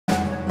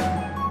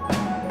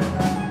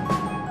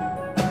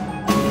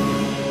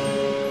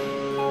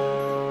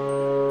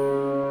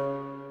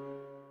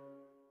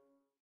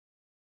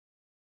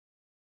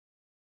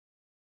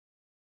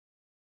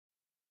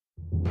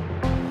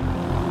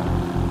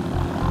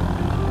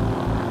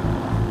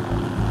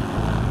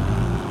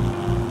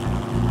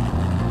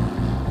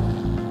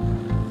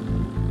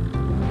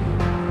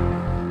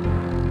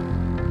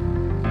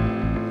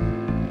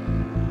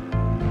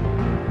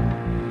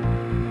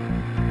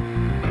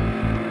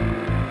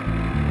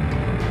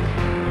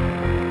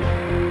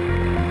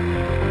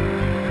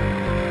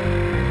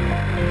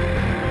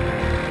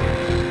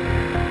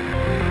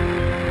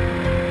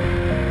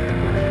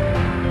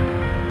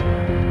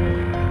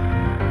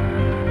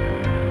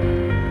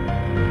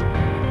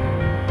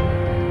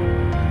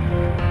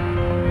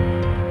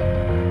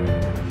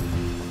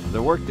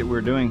work that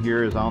we're doing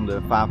here is on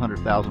the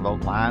 500,000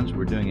 volt lines.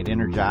 We're doing it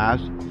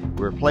energized.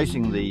 We're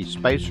replacing the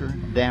spacer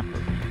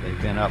dampers.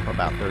 They've been up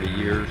about 30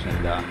 years,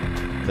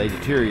 and they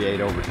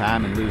deteriorate over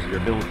time and lose their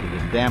ability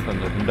to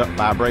dampen the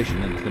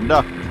vibration in the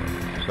conductor.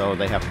 So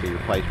they have to be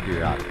replaced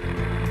periodically.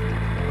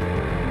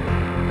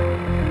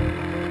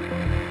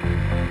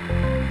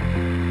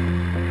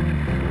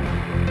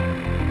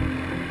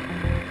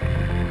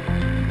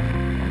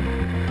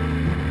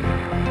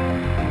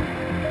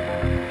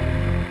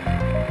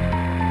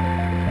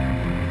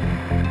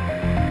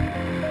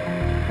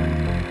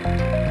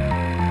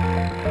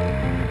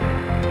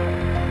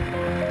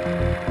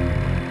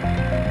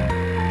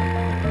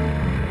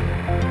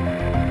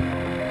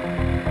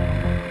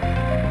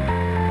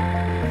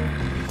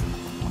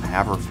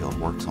 Haverfield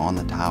works on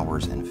the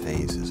towers in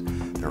phases.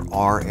 There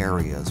are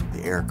areas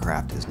the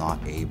aircraft is not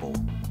able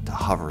to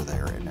hover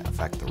there and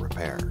affect the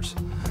repairs.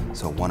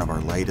 So one of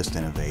our latest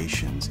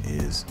innovations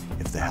is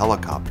if the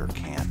helicopter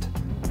can't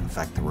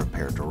affect the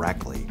repair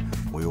directly,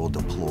 we will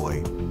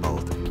deploy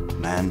both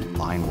manned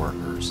line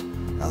workers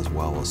as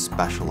well as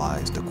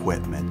specialized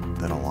equipment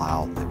that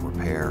allow the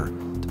repair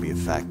to be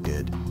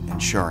effected,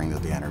 ensuring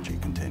that the energy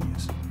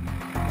continues.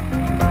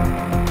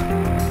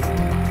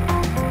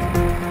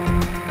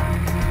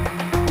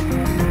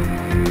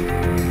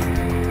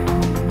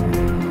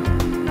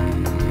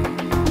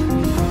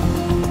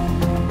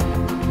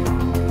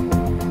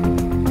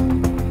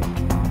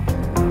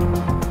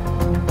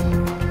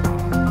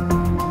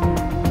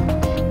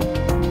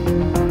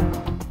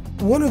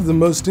 One of the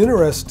most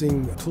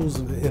interesting tools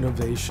of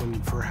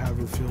innovation for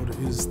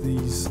Haverfield is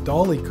these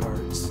dolly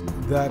carts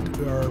that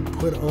are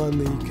put on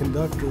the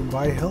conductor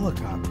by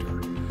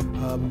helicopter.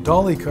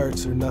 Dolly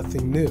carts are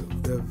nothing new.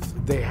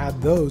 They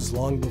had those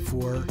long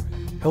before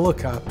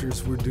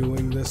helicopters were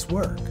doing this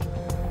work.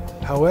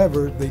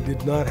 However, they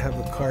did not have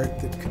a cart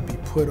that could be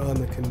put on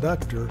the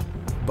conductor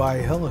by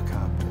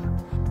helicopter.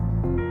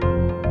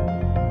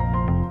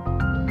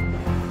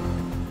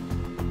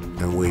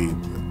 And we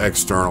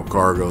external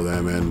cargo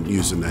them in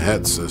using the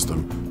head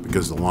system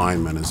because the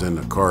lineman is in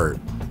the cart,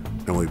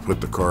 and we put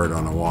the cart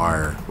on a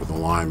wire with the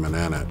lineman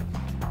in it.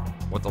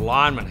 What the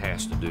lineman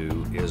has to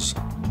do is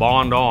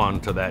bond on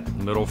to that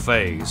middle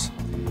phase,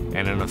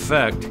 and in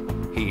effect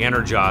he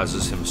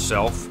energizes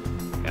himself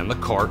and the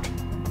cart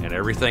and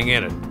everything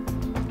in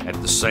it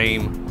at the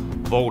same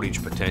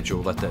voltage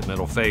potential that that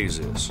middle phase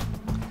is.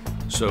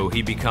 So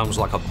he becomes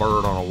like a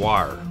bird on a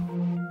wire.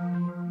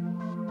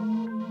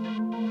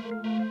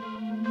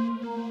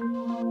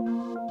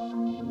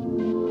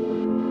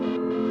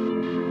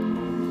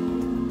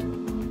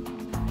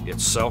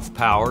 It's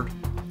self-powered,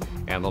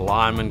 and the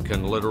lineman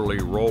can literally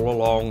roll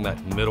along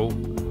that middle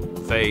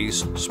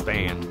phase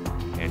span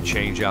and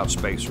change out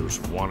spacers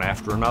one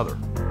after another.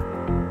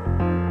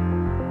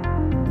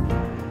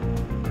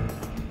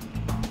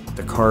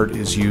 The cart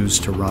is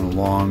used to run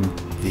along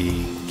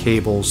the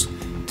cables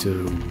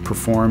to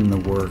perform the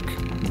work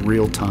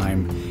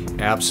real-time,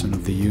 absent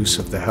of the use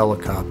of the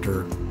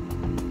helicopter.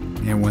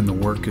 And when the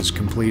work is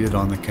completed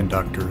on the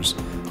conductors,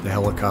 the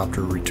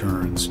helicopter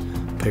returns,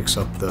 picks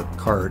up the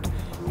cart,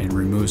 and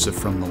removes it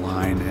from the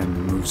line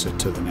and moves it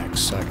to the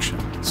next section.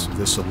 So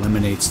this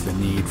eliminates the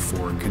need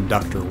for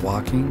conductor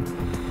walking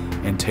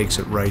and takes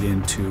it right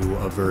into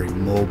a very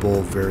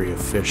mobile, very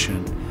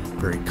efficient,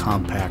 very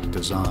compact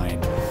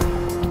design.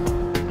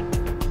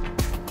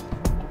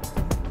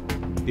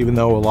 Even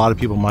though a lot of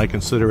people might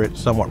consider it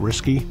somewhat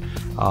risky,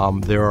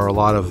 there are a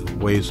lot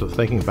of ways of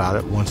thinking about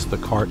it. Once the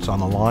cart's on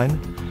the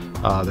line,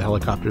 the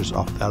helicopter's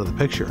out of the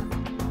picture.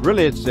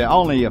 Really, it's the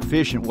only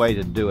efficient way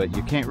to do it.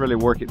 You can't really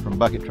work it from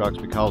bucket trucks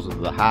because of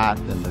the height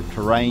and the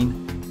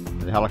terrain.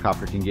 The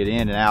helicopter can get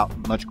in and out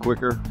much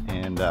quicker,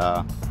 and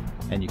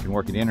you can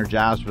work it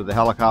energized with the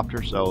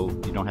helicopter, so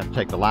you don't have to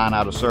take the line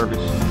out of service.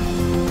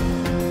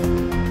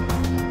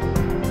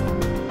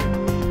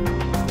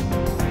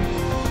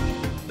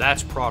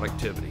 That's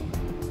productivity.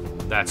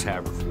 That's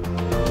Haverfield.